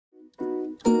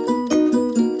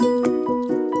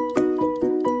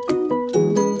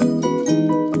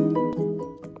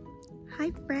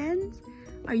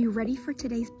ready for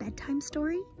today's bedtime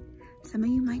story? Some of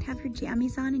you might have your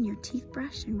jammies on and your teeth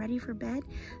brushed and ready for bed.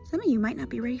 Some of you might not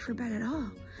be ready for bed at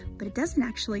all, but it doesn't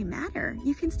actually matter.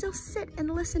 You can still sit and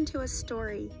listen to a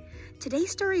story. Today's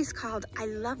story is called I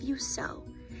Love You So,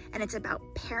 and it's about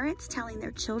parents telling their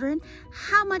children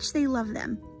how much they love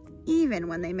them, even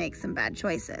when they make some bad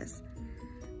choices.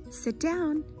 Sit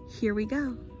down, here we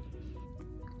go.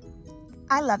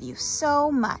 I love you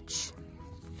so much.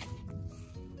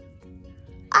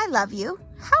 I love you.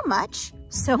 How much?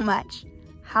 So much.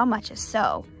 How much is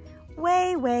so?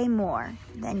 Way, way more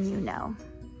than you know.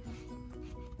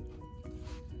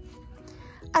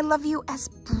 I love you as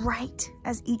bright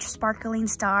as each sparkling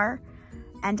star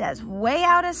and as way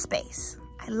out of space.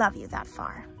 I love you that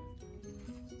far.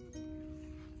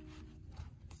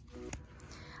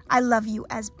 I love you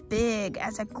as big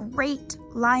as a great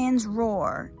lion's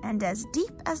roar and as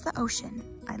deep as the ocean.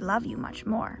 I love you much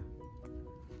more.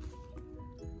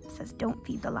 It says don't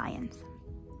feed the lions.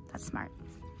 That's smart.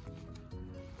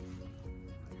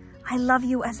 I love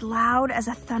you as loud as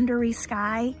a thundery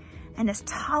sky and as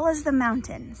tall as the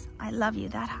mountains. I love you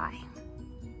that high.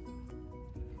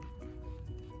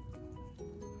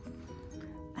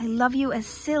 I love you as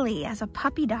silly as a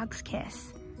puppy dog's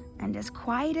kiss and as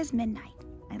quiet as midnight.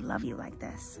 I love you like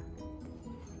this.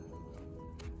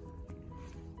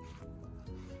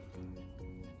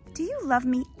 Do you love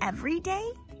me every day?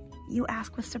 You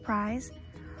ask with surprise.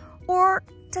 Or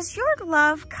does your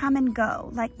love come and go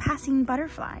like passing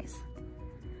butterflies?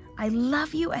 I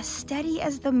love you as steady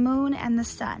as the moon and the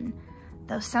sun,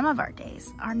 though some of our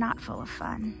days are not full of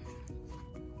fun.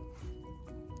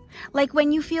 Like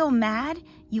when you feel mad,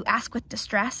 you ask with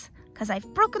distress, 'cause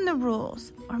I've broken the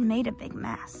rules or made a big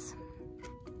mess.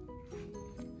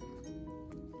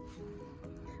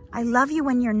 I love you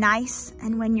when you're nice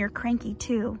and when you're cranky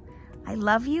too. I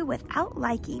love you without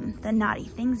liking the naughty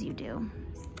things you do.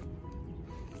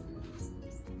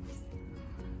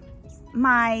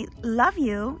 My love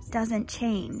you doesn't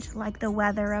change like the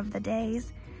weather of the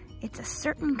days. It's a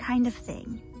certain kind of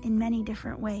thing in many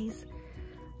different ways.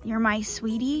 You're my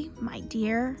sweetie, my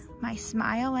dear, my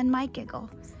smile and my giggle.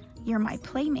 You're my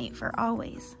playmate for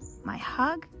always, my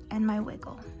hug and my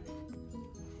wiggle.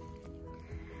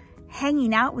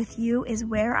 Hanging out with you is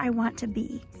where I want to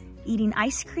be, eating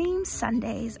ice cream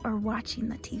Sundays or watching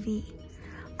the TV.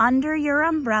 Under your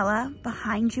umbrella,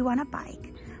 behind you on a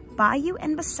bike, by you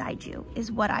and beside you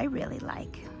is what I really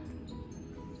like.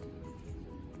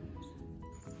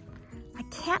 I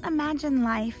can't imagine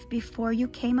life before you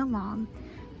came along.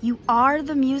 You are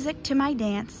the music to my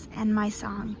dance and my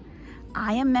song.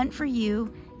 I am meant for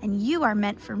you and you are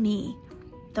meant for me,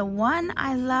 the one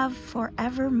I love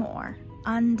forevermore,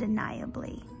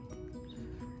 undeniably.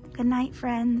 Good night,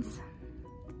 friends.